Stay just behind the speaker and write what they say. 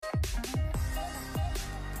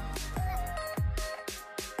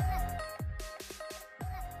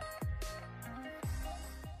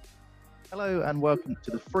Hello and welcome to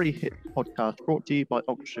the Free Hit podcast brought to you by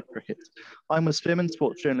Oxfordshire Cricket. I'm Wes Spearman,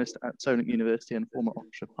 sports journalist at Solent University and former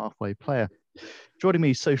Oxfordshire Pathway player. Joining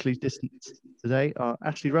me socially distanced today are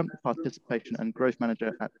Ashley Rump, Participation and Growth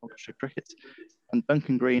Manager at Oxfordshire Cricket, and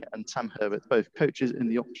Duncan Green and Sam Herbert, both coaches in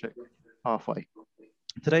the Oxfordshire Pathway.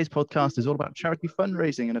 Today's podcast is all about charity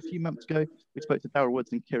fundraising, and a few months ago we spoke to Darryl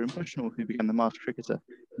Woods and Kieran Bushnell, who began the Master Cricketer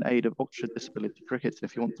in aid of Oxfordshire Disability Cricket.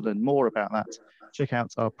 If you want to learn more about that, check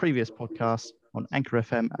out our previous podcasts on Anchor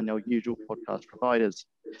FM and our usual podcast providers.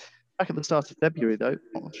 Back at the start of February, though,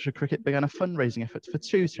 Oxfordshire Cricket began a fundraising effort for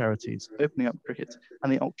two charities, Opening Up Cricket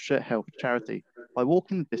and the Oxfordshire Health Charity, by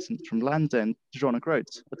walking the distance from Land's End to John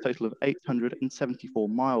O'Groats, a total of 874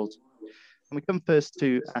 miles. And we come first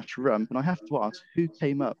to Ash Rump, and I have to ask, who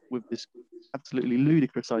came up with this absolutely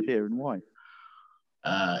ludicrous idea and why?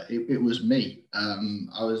 It was me.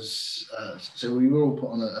 So we were all put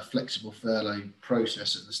on a flexible furlough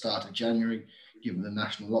process at the start of January, given the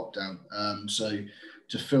national lockdown. So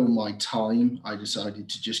to fill my time, I decided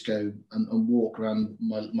to just go and walk around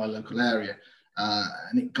my local area.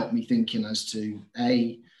 And it got me thinking as to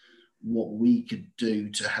what we could do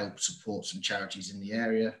to help support some charities in the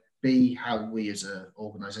area. B, how we as an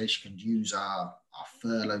organisation can use our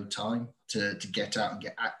furlough time to get out and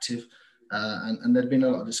get active. And there'd been a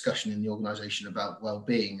lot of discussion in the organisation about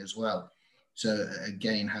well-being as well. So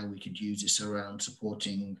again, how we could use this around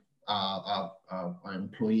supporting our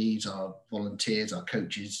employees, our volunteers, our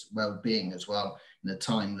coaches' well-being as well, in a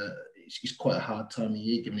time that it's quite a hard time of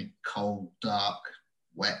year, given it cold, dark,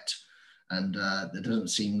 wet, and there doesn't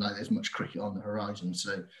seem like there's much cricket on the horizon.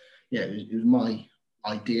 So yeah, it was my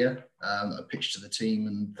idea that I pitched to the team,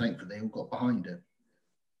 and thankfully they all got behind it.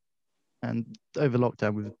 And over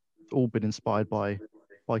lockdown, we've all been inspired by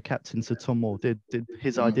captain Sir Tom Moore. Did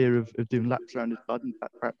his idea of doing laps around his garden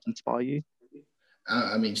perhaps inspire you?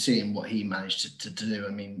 I mean, seeing what he managed to do,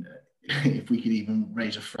 I mean, if we could even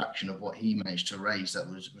raise a fraction of what he managed to raise, that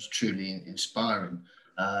was truly inspiring.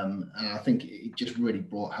 And I think it just really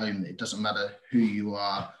brought home that it doesn't matter who you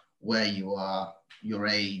are, where you are, your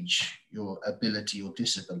age, your ability or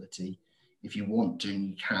disability. If you want to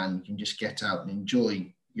and you can just get out and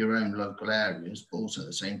enjoy your own local areas, but also at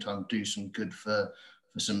the same time do some good for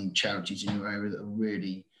some charities in your area that are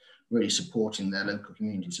really, really supporting their local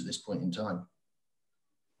communities at this point in time.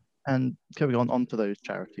 And coming on to those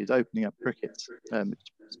charities, Opening Up Cricket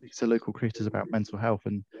speaks to local cricketers about mental health,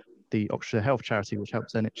 and the Oxfordshire Health Charity, which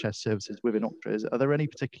helps NHS services within Oxfordshire. Are there any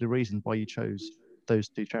particular reasons why you chose those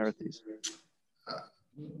two charities?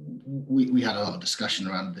 We had a lot of discussion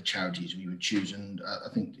around the charities we would choose, and I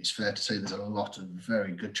think it's fair to say there's a lot of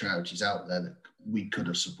very good charities out there that we could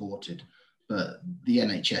have supported, but the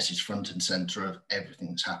NHS is front and centre of everything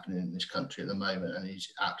that's happening in this country at the moment, and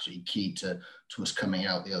is absolutely key to us coming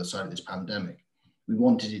out the other side of this pandemic. We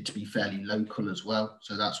wanted it to be fairly local as well,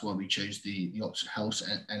 so that's why we chose the Oxford Health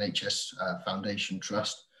NHS Foundation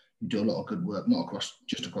Trust. We do a lot of good work, not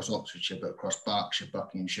just across Oxfordshire, but across Berkshire,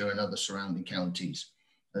 Buckinghamshire and other surrounding counties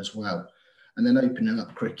as well. And then Opening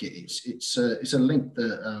Up Cricket, it's a link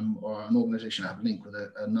that, or an organisation I have linked with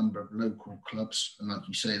a number of local clubs. And like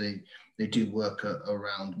you say, they do work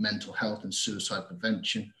around mental health and suicide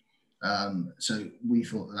prevention. So we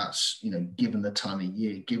thought that's, given the time of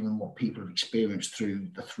year, given what people have experienced through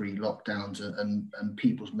the 3 lockdowns and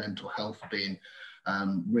people's mental health being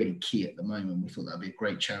really key at the moment, we thought that'd be a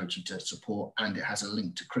great charity to support, and it has a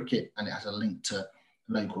link to cricket and it has a link to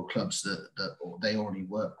local clubs that they already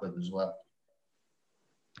work with as well.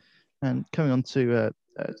 And coming on to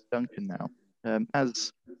Duncan now,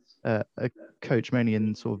 as a coach mainly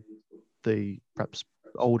in sort of the perhaps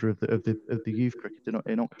older of the youth cricket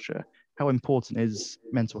in Oxfordshire, how important is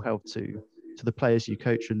mental health to the players you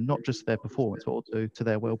coach, and not just their performance, but also to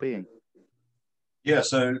their well-being? Yeah,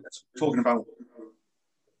 so talking about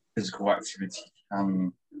physical activity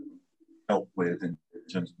can help with in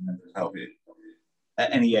terms of mental health.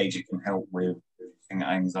 At any age, it can help with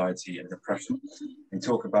anxiety and depression. We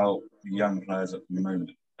talk about young players at the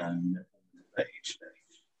moment and age.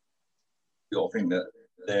 You got to think that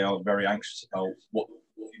they are very anxious about what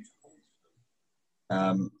the future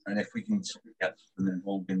holds. And if we can get them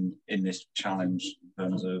involved in this challenge in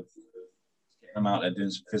terms of getting them out there doing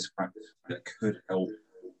some physical practice, that could help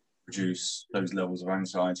reduce those levels of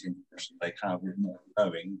anxiety and depression they have with not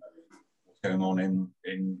knowing what's going on in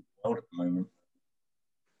the world at the moment.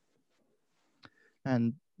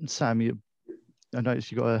 And Sam, I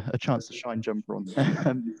noticed you got a chance to shine jumper on,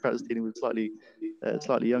 perhaps dealing with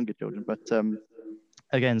slightly younger children, but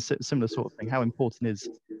again, similar sort of thing. How important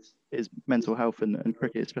is mental health and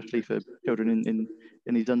cricket, especially for children in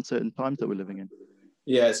these uncertain times that we're living in?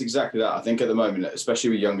 Yeah, it's exactly that. I think at the moment, especially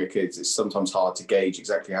with younger kids, it's sometimes hard to gauge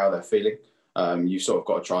exactly how they're feeling. You've sort of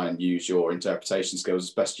got to try and use your interpretation skills as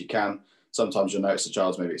best you can. Sometimes you'll notice a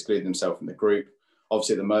child's maybe excluding themselves from the group.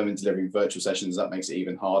 Obviously, at the moment, delivering virtual sessions, that makes it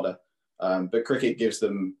even harder. But cricket gives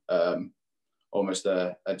them almost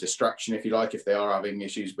a distraction, if you like, if they are having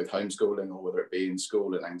issues with homeschooling or whether it be in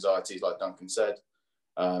school and anxieties, like Duncan said.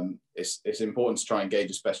 It's important to try and gauge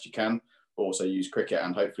as best you can, but also use cricket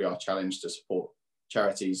and hopefully our challenge to support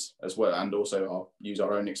charities as well, and also I'll use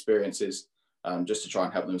our own experiences just to try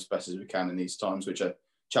and help them as best as we can in these times, which are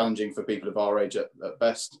challenging for people of our age at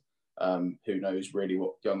best. Who knows really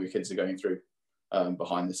what younger kids are going through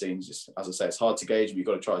behind the scenes. Just, as I say, it's hard to gauge, but you've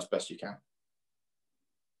got to try as best you can.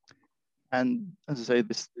 And as I say,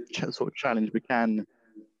 this sort of challenge began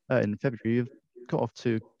in February. You've got off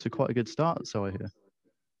to quite a good start, so I hear.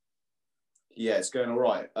 Yeah, it's going all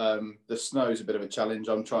right. The snow's a bit of a challenge.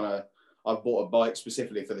 I've bought a bike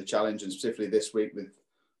specifically for the challenge, and specifically this week with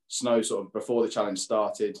snow sort of before the challenge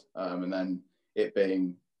started, and then it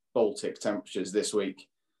being Baltic temperatures this week.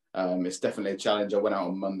 It's definitely a challenge. I went out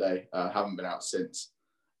on Monday. Haven't been out since.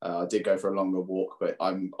 I did go for a longer walk, but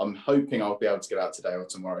I'm hoping I'll be able to get out today or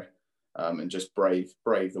tomorrow and just brave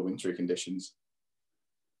the wintry conditions.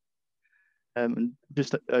 And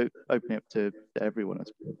just opening up to everyone, I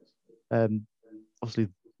suppose. Obviously,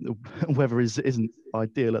 the weather isn't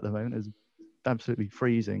ideal at the moment. It's absolutely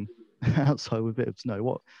freezing outside with a bit of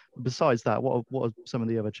snow. Besides that, what are some of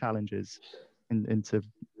the other challenges into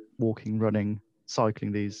walking, running,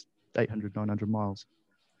 cycling these 800, 900 miles?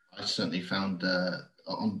 I certainly found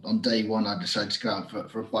on day one, I decided to go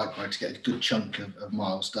out for a bike ride to get a good chunk of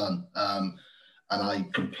miles done. And I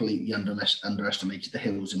completely underestimated the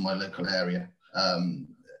hills in my local area.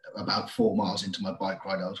 About 4 miles into my bike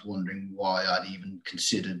ride, I was wondering why I'd even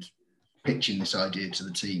considered pitching this idea to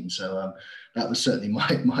the team. So that was certainly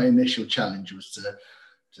my initial challenge, was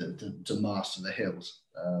to master the hills.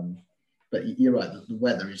 But you're right, the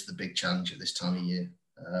weather is the big challenge at this time of year.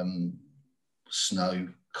 Snow,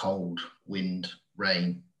 cold, wind,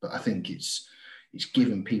 rain. But I think it's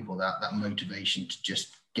given people that motivation to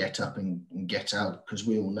just get up and get out, because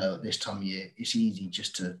we all know at this time of year it's easy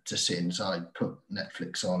just to sit inside, put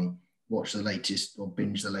Netflix on, watch the latest or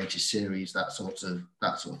binge the latest series, that sort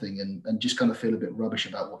of thing, and just kind of feel a bit rubbish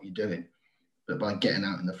about what you're doing. But by getting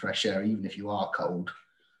out in the fresh air, even if you are cold,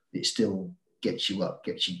 it still gets you up,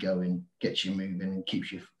 gets you going, gets you moving, and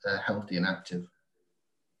keeps you healthy and active.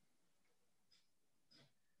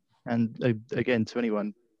 And again, to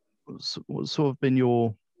anyone, what's sort of been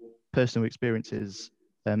your personal experiences,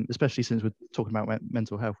 especially since we're talking about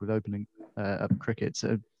mental health with opening up cricket?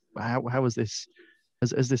 So how has this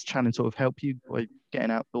challenge sort of helped you by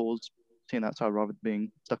getting outdoors, seeing outside rather than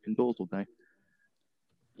being stuck indoors all day?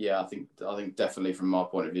 Yeah, I think definitely from my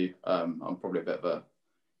point of view, I'm probably a bit of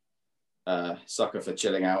a sucker for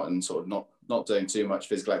chilling out and sort of not doing too much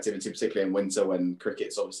physical activity, particularly in winter when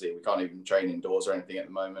cricket's obviously, we can't even train indoors or anything at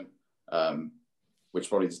the moment, which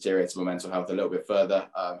probably deteriorates my mental health a little bit further.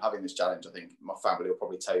 Having this challenge, I think my family will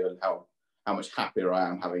probably tell you how much happier I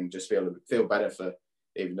am having just feel better for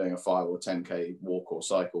even doing a 5 or 10K walk or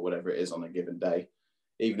cycle, whatever it is on a given day,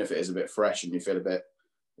 even if it is a bit fresh and you feel a bit.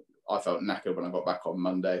 I felt knackered when I got back on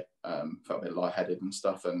Monday, felt a bit lightheaded and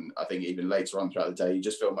stuff. And I think even later on throughout the day, you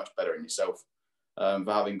just feel much better in yourself for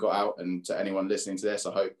having got out. And to anyone listening to this,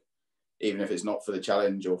 I hope, even if it's not for the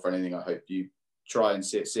challenge or for anything, I hope you try and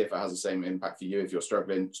see if it has the same impact for you. If you're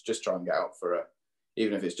struggling, just try and get out for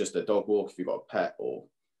even if it's just a dog walk, if you've got a pet, or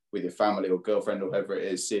with your family or girlfriend or whoever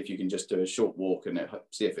it is, see if you can just do a short walk and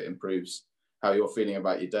see if it improves how you're feeling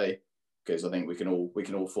about your day. Because I think we can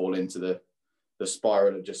all fall into the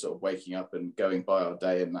spiral of just sort of waking up and going by our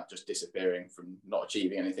day and that just disappearing from not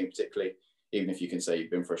achieving anything particularly. Even if you can say you've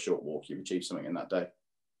been for a short walk, you've achieved something in that day.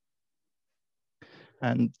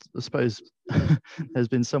 And I suppose there's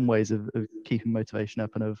been some ways of keeping motivation up,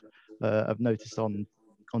 and I've noticed on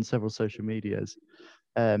several social medias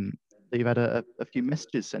that you've had a few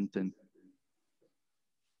messages sent in.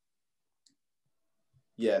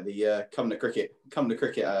 Yeah, the come to cricket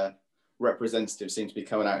representative seems to be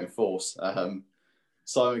coming out in force.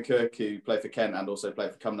 Simon Kirk, who played for Kent and also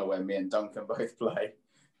played for Cumnor, where me and Duncan both play.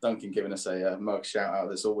 Duncan giving us a mug shout out.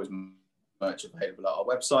 There's always merch available at our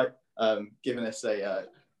website. Giving us a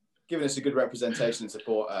good representation and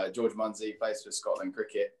support. George Munsey plays for Scotland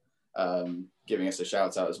Cricket, giving us a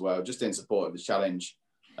shout out as well, just in support of the challenge,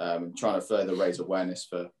 and trying to further raise awareness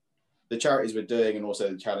for the charities we're doing, and also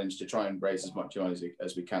the challenge to try and raise as much money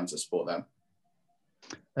as we can to support them.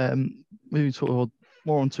 Moving sort of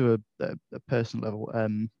more onto a personal level,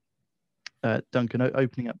 Duncan,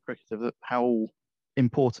 opening up cricket, how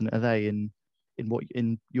important are they in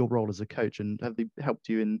your role as a coach, and have they helped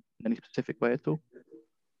you in any specific way at all?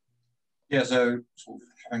 Yeah, so sort of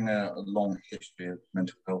having a long history of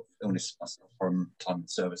mental health illness myself from time in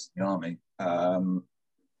service in the army,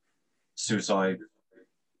 suicide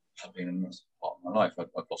has been a massive part of my life. I've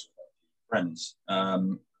lost friends,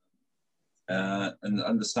 and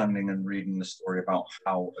understanding and reading the story about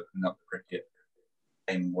how opening up cricket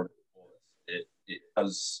became what it was, it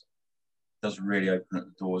does really open up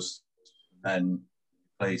the doors for men who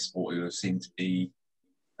play sport who seem to be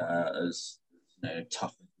as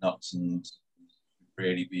tough as nuts and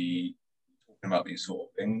really be talking about these sort of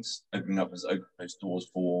things, opening those doors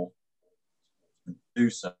for them to do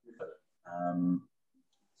so.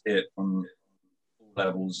 See it from all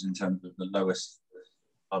levels in terms of the lowest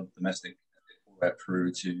club, domestic, all the way up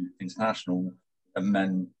through to international, and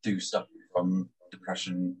men do suffer from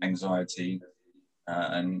depression, anxiety,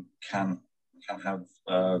 and can have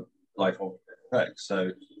life-altering effects.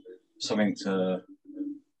 So something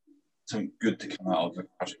good to come out of the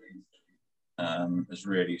crash has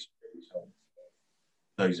really helped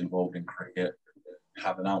those involved in cricket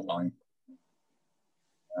have an outline.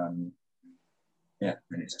 Yeah,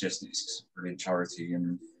 and it's just really charity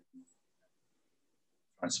and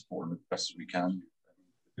try and support them as best as we can.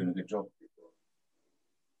 Doing a good job.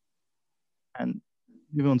 And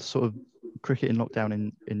moving on to sort of cricket in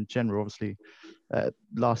lockdown in general, obviously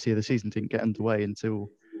last year the season didn't get underway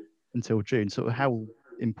until June. So how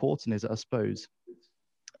important is it, I suppose,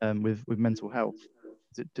 with mental health,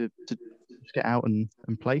 is it to get out and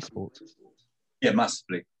play sport? Yeah,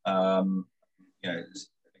 massively.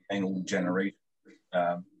 It's again all generated.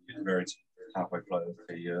 It's very halfway flow of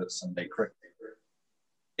the Sunday cricket.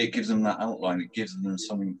 It gives them that outline. It gives them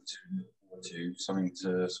something to something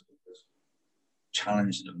to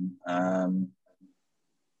challenge them, and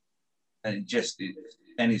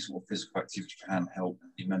any sort of physical activity can help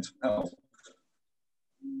your mental health.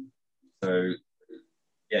 So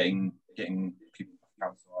getting people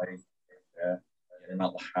outside, getting them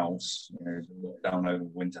out the house. The lockdown over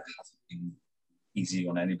winter hasn't been easy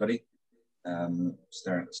on anybody.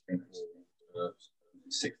 Staring at the screen for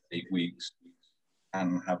 6 to 8 weeks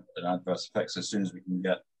can have an adverse effect. So as soon as we can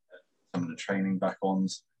get some of the training back on,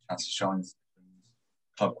 chance to shine,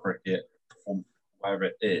 club cricket, perform wherever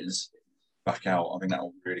it is, back out, I think that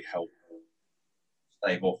will really help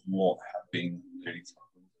stave off what have been really tough.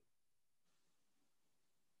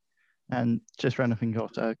 And just rounding things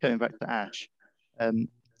off, going back to Ash,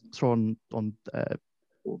 saw on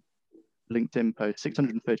LinkedIn post,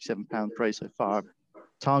 £637 raised so far,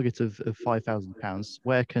 target of £5,000.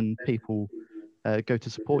 Where can people go to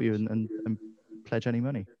support you and pledge any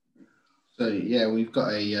money? So yeah, we've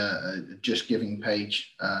got a Just Giving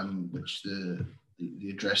page, which the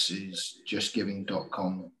address is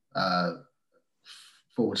justgiving.com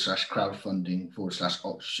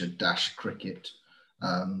 /crowdfunding/Oxfordshire-cricket.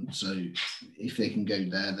 So if they can go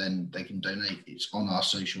there, then they can donate. It's on our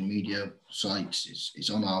social media sites. It's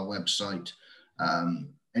on our website.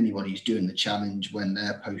 Anybody who's doing the challenge, when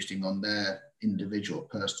they're posting on their individual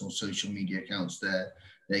personal social media accounts, they're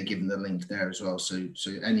given the link there as well. So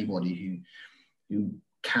anybody who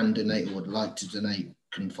can donate or would like to donate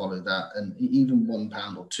can follow that. And even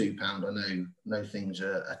 £1 or £2, I know things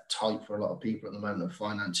are tight for a lot of people at the moment, and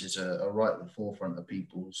finances are right at the forefront of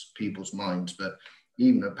people's minds. But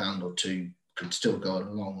even £1 or £2 could still go a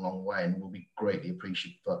long way, and will be greatly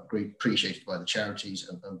appreciated by the charities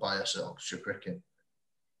and by us at Oxfordshire Cricket.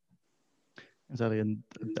 Exactly, and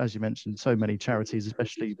as you mentioned, so many charities,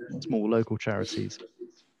 especially small local charities,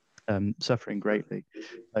 suffering greatly.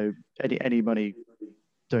 So any money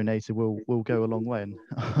donated will go a long way. And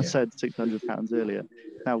I said £600 earlier,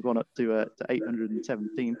 now gone up to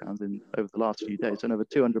 £817 over the last few days, and over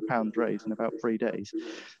 £200 raised in about 3 days.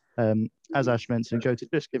 As Ash mentioned, go to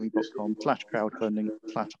justgiving.com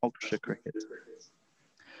 /crowdfunding/Oxfordshire Cricket.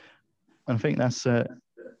 And I think that's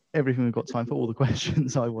everything we've got time for. All the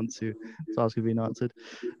questions I want to ask have been answered.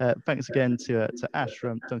 Thanks again to Ash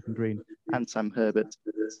from Duncan Green and Sam Herbert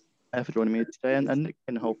for joining me today, and Nick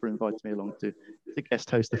Kinhol for inviting me along to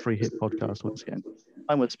guest host the Free Hit podcast once again.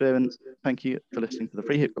 I'm Will Spearman. Thank you for listening to the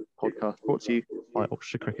Free Hit podcast, brought to you by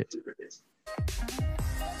Oxfordshire Cricket.